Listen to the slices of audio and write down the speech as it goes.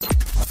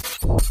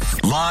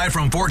Live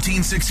from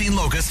 1416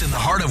 Locust in the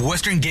heart of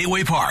Western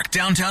Gateway Park,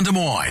 downtown Des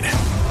Moines.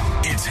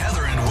 It's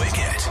Heather and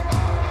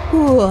Wickett.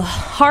 Ooh,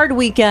 hard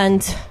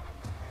weekend.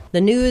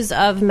 The news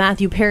of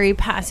Matthew Perry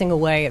passing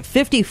away at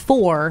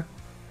 54,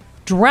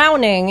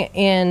 drowning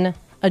in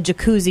a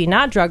jacuzzi,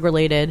 not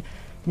drug-related,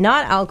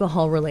 not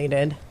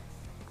alcohol-related,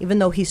 even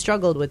though he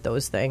struggled with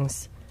those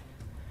things.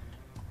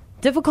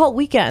 Difficult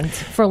weekend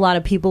for a lot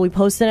of people. We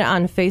posted it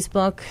on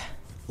Facebook.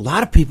 A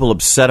lot of people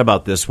upset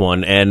about this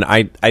one, and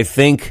I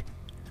think,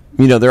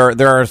 you know,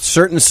 there are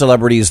certain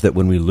celebrities that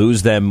when we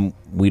lose them,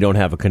 we don't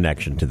have a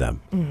connection to them.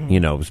 Mm-hmm.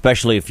 You know,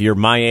 especially if you're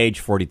my age,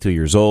 42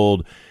 years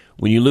old.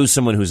 When you lose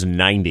someone who's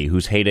 90,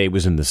 whose heyday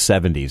was in the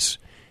 70s,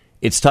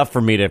 it's tough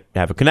for me to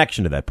have a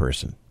connection to that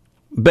person.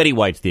 Betty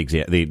White's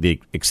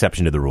the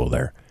exception to the rule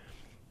there.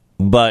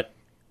 But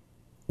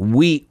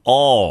we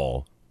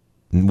all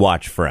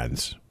watch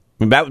Friends.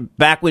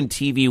 Back when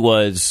TV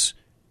was,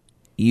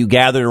 you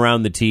gathered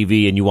around the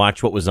TV and you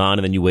watched what was on,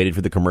 and then you waited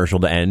for the commercial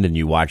to end and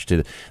you watched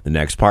the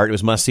next part. It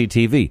was must-see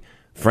TV.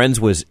 Friends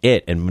was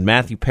it. And when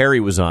Matthew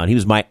Perry was on, he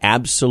was my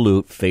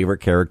absolute favorite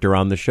character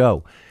on the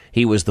show.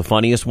 He was the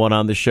funniest one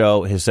on the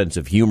show. His sense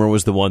of humor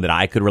was the one that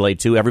I could relate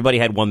to. Everybody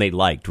had one they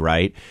liked,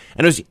 right?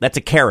 And that's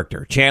a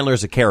character.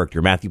 Chandler's a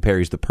character. Matthew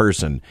Perry's the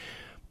person.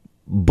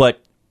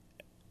 But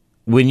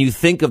when you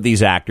think of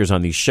these actors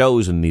on these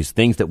shows and these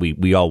things that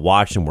we all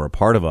watched and were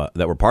part of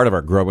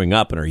our growing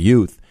up and our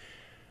youth,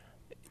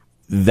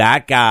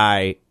 that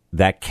guy,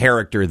 that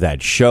character,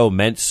 that show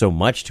meant so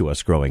much to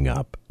us growing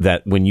up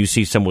that when you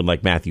see someone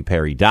like Matthew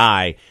Perry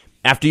die,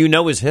 after you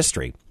know his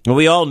history, and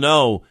we all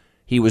know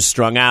he was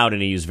strung out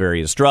and he used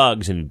various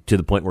drugs, and to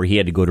the point where he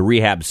had to go to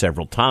rehab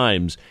several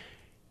times.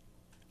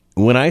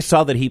 When I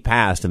saw that he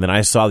passed, and then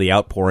I saw the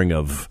outpouring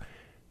of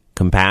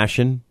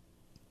compassion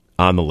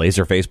on the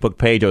Laser Facebook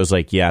page, I was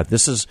like, yeah,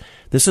 this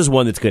is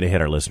one that's going to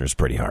hit our listeners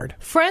pretty hard.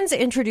 Friends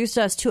introduced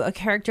us to a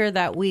character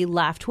that we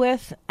laughed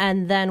with,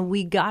 and then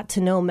we got to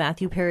know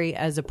Matthew Perry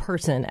as a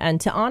person, and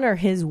to honor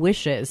his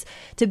wishes,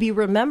 to be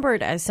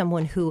remembered as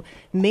someone who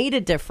made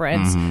a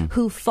difference,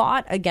 who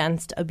fought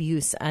against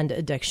abuse and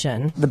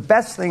addiction. The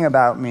best thing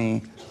about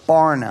me,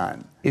 bar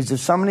none, is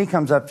if somebody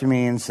comes up to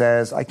me and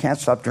says, I can't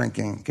stop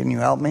drinking, can you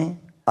help me?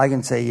 I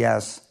can say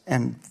yes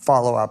and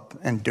follow up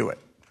and do it.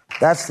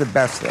 That's the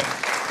best thing.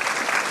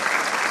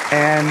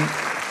 And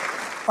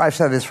I've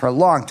said this for a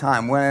long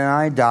time. When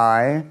I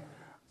die,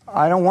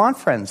 I don't want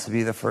Friends to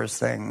be the first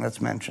thing that's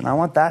mentioned. I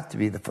want that to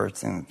be the first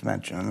thing that's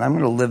mentioned. And I'm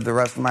going to live the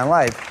rest of my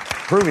life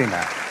proving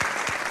that.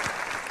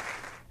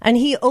 And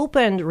he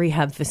opened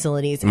rehab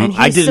facilities. And he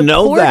I didn't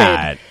know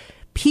that.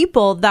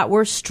 People that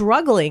were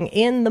struggling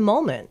in the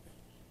moment.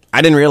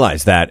 I didn't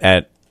realize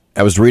that.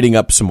 I was reading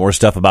up some more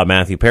stuff about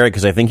Matthew Perry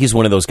because I think he's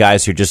one of those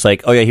guys who just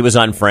like, oh yeah, he was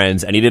on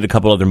Friends and he did a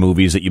couple other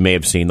movies that you may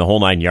have seen, The Whole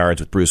Nine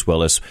Yards with Bruce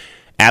Willis.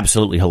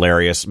 Absolutely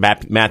hilarious.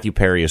 Matthew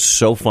Perry is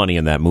so funny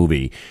in that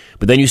movie.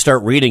 But then you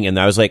start reading, and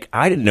I was like,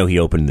 I didn't know he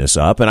opened this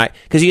up. And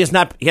because he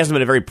hasn't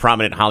been a very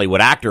prominent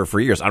Hollywood actor for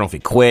years. I don't know if he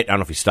quit. I don't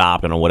know if he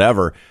stopped. I don't know,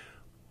 whatever.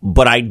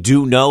 But I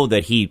do know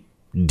that he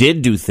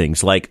did do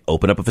things like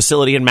open up a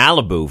facility in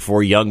Malibu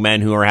for young men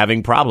who are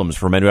having problems,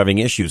 for men who are having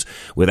issues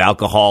with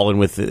alcohol and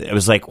with. It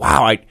was like,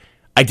 wow,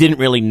 I didn't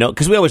really know,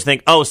 because we always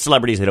think, oh,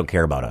 celebrities, they don't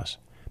care about us.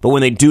 But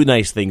when they do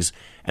nice things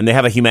and they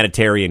have a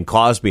humanitarian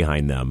cause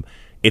behind them,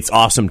 it's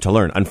awesome to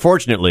learn.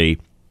 Unfortunately,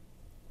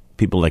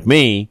 people like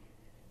me,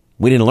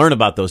 we didn't learn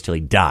about those till he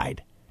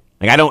died.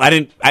 Like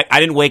I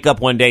didn't wake up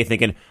one day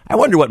thinking, I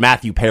wonder what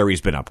Matthew Perry's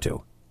been up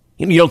to.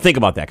 You don't think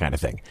about that kind of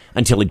thing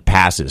until he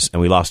passes,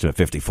 and we lost him at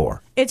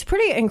 54. It's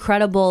pretty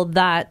incredible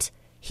that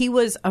he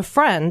was a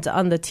friend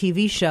on the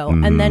TV show,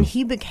 and then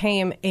he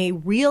became a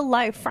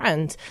real-life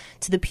friend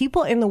to the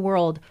people in the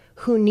world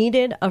who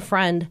needed a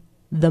friend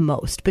the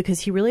most, because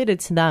he related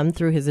to them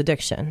through his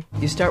addiction.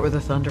 You start with a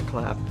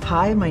thunderclap.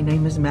 Hi, my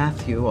name is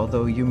Matthew,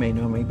 although you may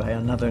know me by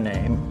another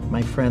name.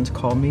 My friends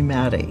call me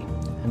Maddie,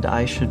 and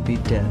I should be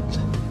dead.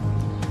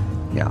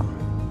 Yeah,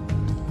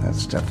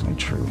 that's definitely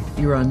true.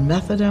 You're on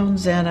methadone,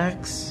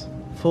 Xanax,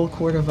 full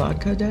quart of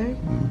vodka a day?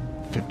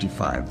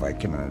 55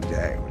 Vicodin a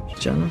day.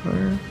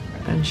 Jennifer,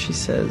 and she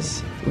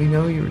says, we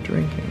know you were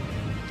drinking.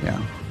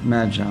 Yeah,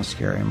 imagine how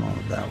scary a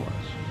moment that was.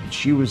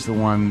 She was the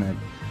one that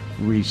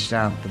reached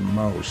out the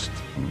most.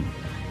 And,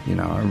 you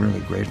know, I'm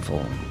really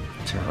grateful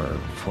to her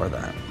for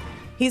that.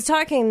 He's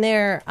talking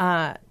there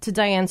to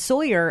Diane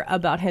Sawyer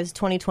about his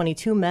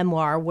 2022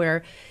 memoir,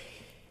 where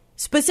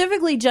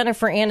specifically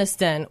Jennifer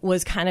Aniston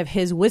was kind of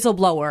his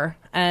whistleblower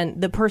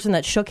and the person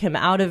that shook him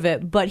out of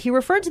it. But he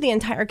referred to the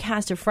entire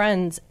cast of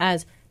Friends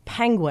as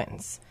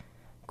penguins.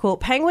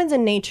 Quote, penguins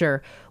in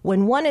nature,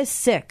 when one is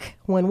sick,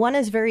 when one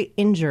is very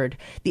injured,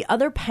 the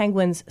other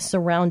penguins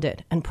surround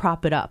it and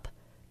prop it up.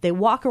 They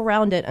walk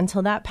around it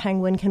until that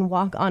penguin can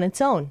walk on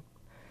its own.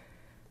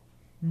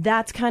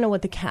 That's kind of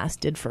what the cast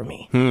did for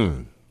me.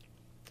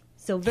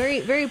 So very,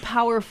 very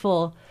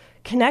powerful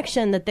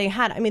connection that they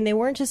had. I mean, they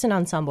weren't just an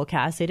ensemble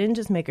cast. They didn't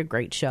just make a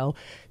great show.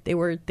 They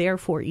were there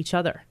for each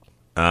other.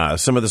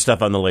 Some of the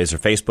stuff on the Laser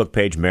Facebook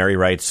page. Mary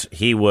writes,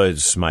 he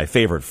was my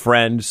favorite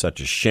friend.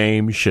 Such a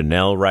shame.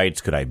 Chanel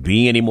writes, could I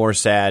be any more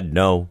sad?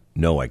 No,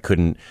 I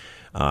couldn't.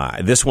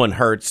 This one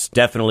hurts.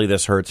 Definitely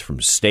this hurts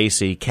from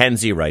Stacy.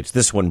 Kenzie writes,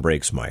 this one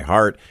breaks my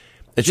heart.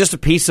 It's just a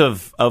piece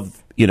of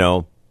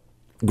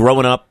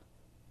growing up,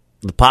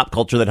 the pop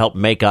culture that helped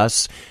make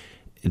us.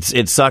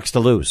 It sucks to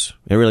lose.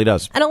 It really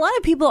does. And a lot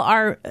of people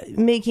are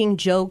making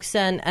jokes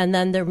and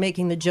then they're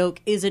making the joke,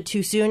 is it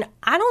too soon?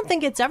 I don't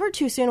think it's ever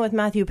too soon with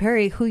Matthew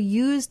Perry, who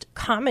used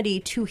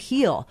comedy to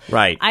heal.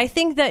 Right. I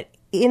think that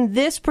in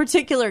this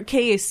particular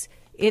case,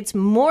 it's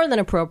more than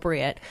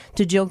appropriate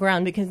to joke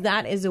around because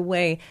that is a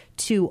way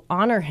to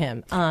honor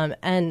him.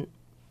 And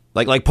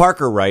like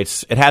Parker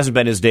writes, it hasn't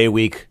been his day,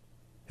 week,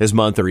 his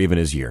month, or even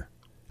his year.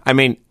 I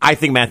mean, I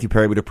think Matthew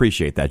Perry would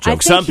appreciate that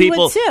joke. Some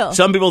people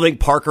think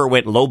Parker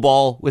went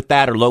lowball with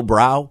that or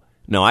lowbrow.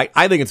 No, I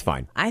think it's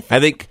fine. I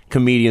think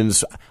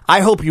comedians,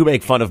 I hope you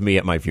make fun of me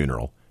at my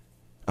funeral.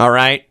 All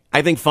right?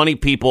 I think funny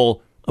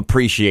people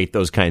appreciate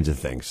those kinds of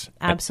things.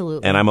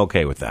 Absolutely. And I'm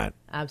okay with that.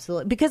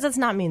 Absolutely. Because it's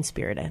not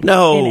mean-spirited.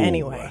 No. In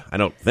any way. I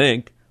don't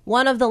think.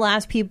 One of the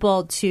last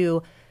people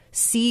to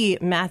see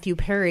Matthew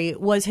Perry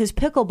was his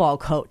pickleball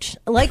coach.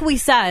 Like we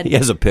said, he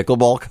has a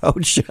pickleball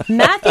coach.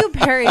 Matthew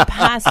Perry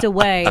passed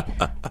away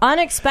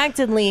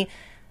unexpectedly,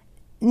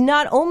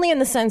 not only in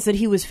the sense that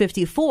he was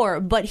 54,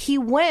 but he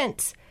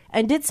went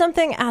and did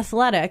something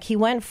athletic. He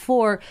went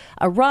for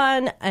a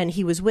run and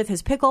he was with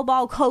his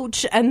pickleball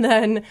coach, and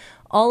then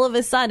all of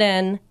a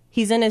sudden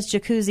he's in his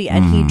jacuzzi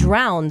and he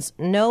drowns.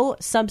 No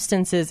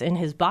substances in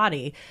his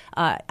body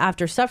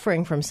after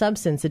suffering from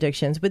substance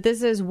addictions. But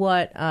this is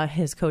what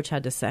his coach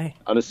had to say.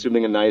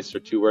 Unassuming and nice are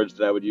two words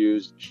that I would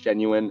use.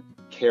 Genuine,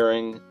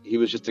 caring. He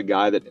was just a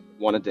guy that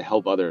wanted to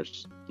help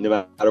others. No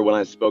matter when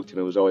I spoke to him,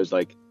 it was always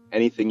like,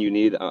 anything you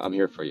need, I'm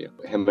here for you.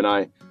 Him and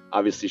I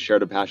obviously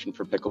shared a passion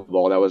for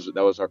pickleball.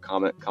 That was our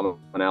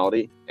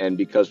commonality. And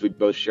because we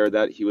both shared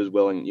that, he was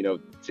willing,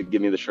 to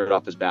give me the shirt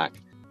off his back.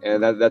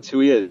 And that's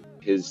who he is.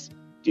 His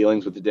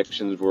dealings with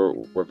addictions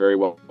were very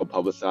well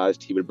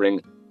publicized. He would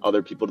bring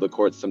other people to the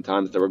courts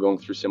sometimes that were going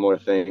through similar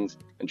things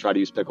and try to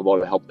use pickleball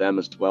to help them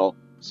as well.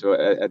 So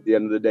at the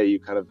end of the day, you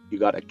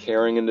got a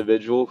caring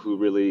individual who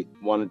really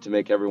wanted to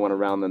make everyone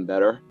around them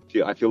better.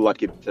 I feel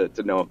lucky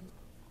to know him.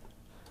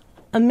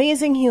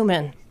 Amazing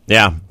human.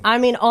 Yeah. I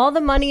mean, all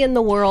the money in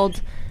the world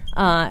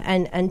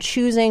and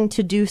choosing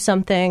to do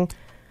something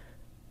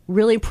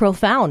really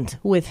profound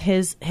with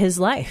his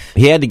life.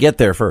 He had to get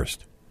there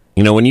first.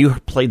 When you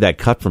played that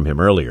cut from him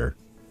earlier,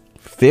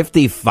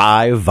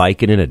 55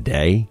 Vicodin a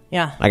day?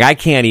 Yeah. Like, I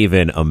can't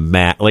even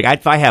imagine. Like,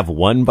 if I have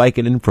one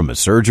Vicodin from a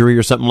surgery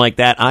or something like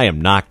that, I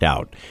am knocked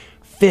out.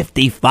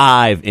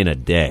 55 in a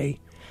day.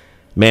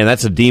 Man,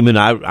 that's a demon.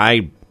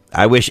 I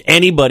wish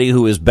anybody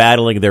who is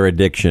battling their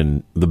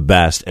addiction the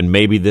best, and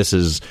maybe this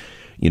is,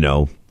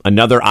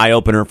 another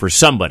eye-opener for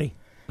somebody,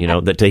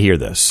 that to hear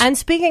this. And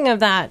speaking of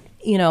that,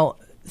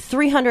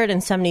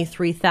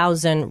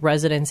 373,000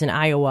 residents in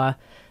Iowa,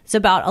 it's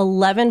about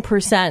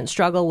 11%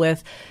 struggle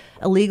with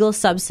illegal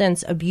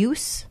substance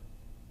abuse.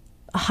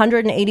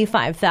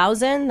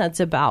 185,000, that's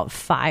about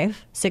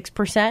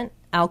 6%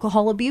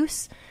 alcohol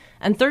abuse.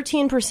 And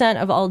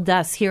 13% of all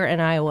deaths here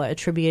in Iowa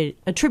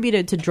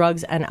attributed to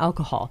drugs and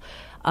alcohol,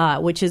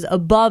 which is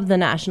above the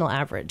national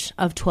average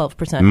of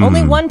 12%.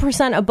 Only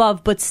 1%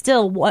 above, but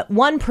still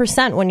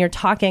 1% when you're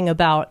talking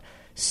about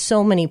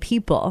so many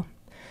people.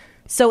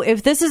 So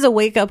if this is a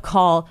wake-up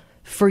call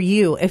for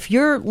you, if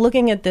you're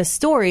looking at this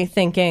story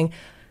thinking,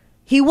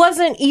 he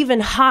wasn't even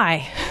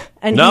high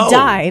and he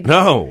died.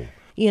 No.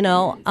 Who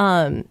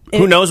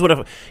knows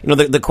what,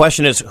 the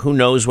question is, who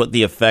knows what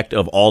the effect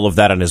of all of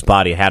that on his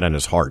body had on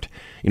his heart?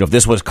 If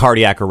this was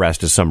cardiac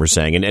arrest, as some are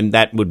saying, and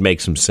that would make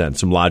some sense,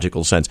 some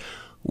logical sense.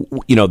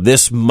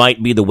 This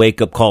might be the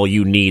wake-up call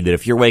you need, that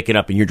if you're waking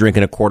up and you're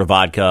drinking a quart of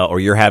vodka or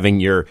you're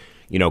having your,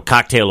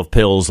 cocktail of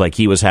pills like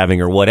he was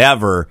having or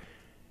whatever,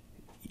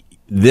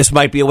 this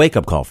might be a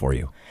wake-up call for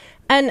you.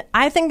 And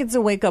I think it's a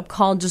wake-up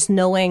call just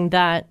knowing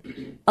that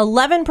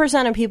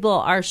 11% of people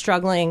are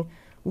struggling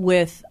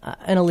with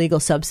an illegal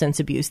substance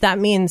abuse. That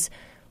means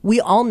we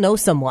all know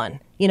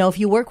someone. If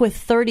you work with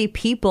 30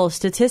 people,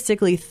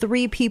 statistically,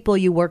 3 people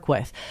you work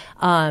with.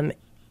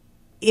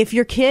 If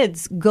your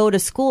kids go to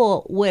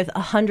school with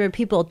 100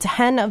 people,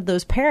 10 of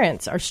those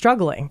parents are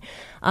struggling.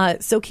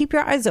 So keep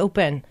your eyes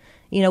open.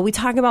 We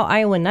talk about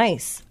Iowa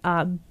Nice.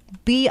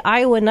 Be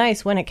Iowa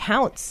Nice when it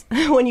counts,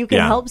 when you can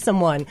help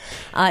someone.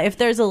 If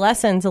there's a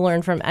lesson to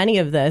learn from any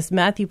of this,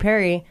 Matthew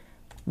Perry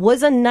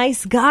was a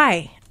nice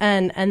guy,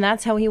 and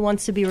that's how he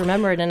wants to be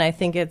remembered. And I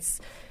think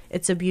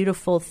it's a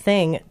beautiful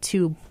thing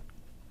to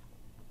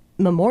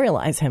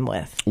memorialize him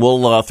with.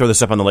 We'll throw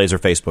this up on the Laser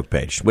Facebook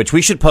page, which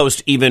we should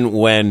post even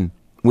when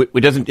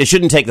it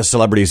shouldn't take the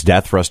celebrity's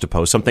death for us to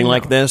post something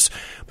like this,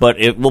 but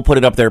we'll put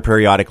it up there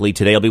periodically.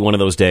 Today will be one of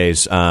those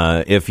days.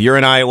 If you're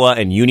in Iowa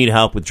and you need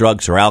help with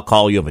drugs or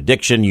alcohol, you have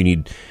addiction, you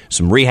need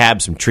some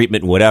rehab, some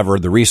treatment, whatever,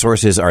 the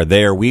resources are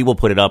there. We will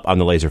put it up on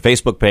the Laser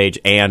Facebook page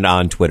and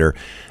on Twitter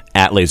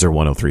at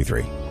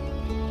Laser1033.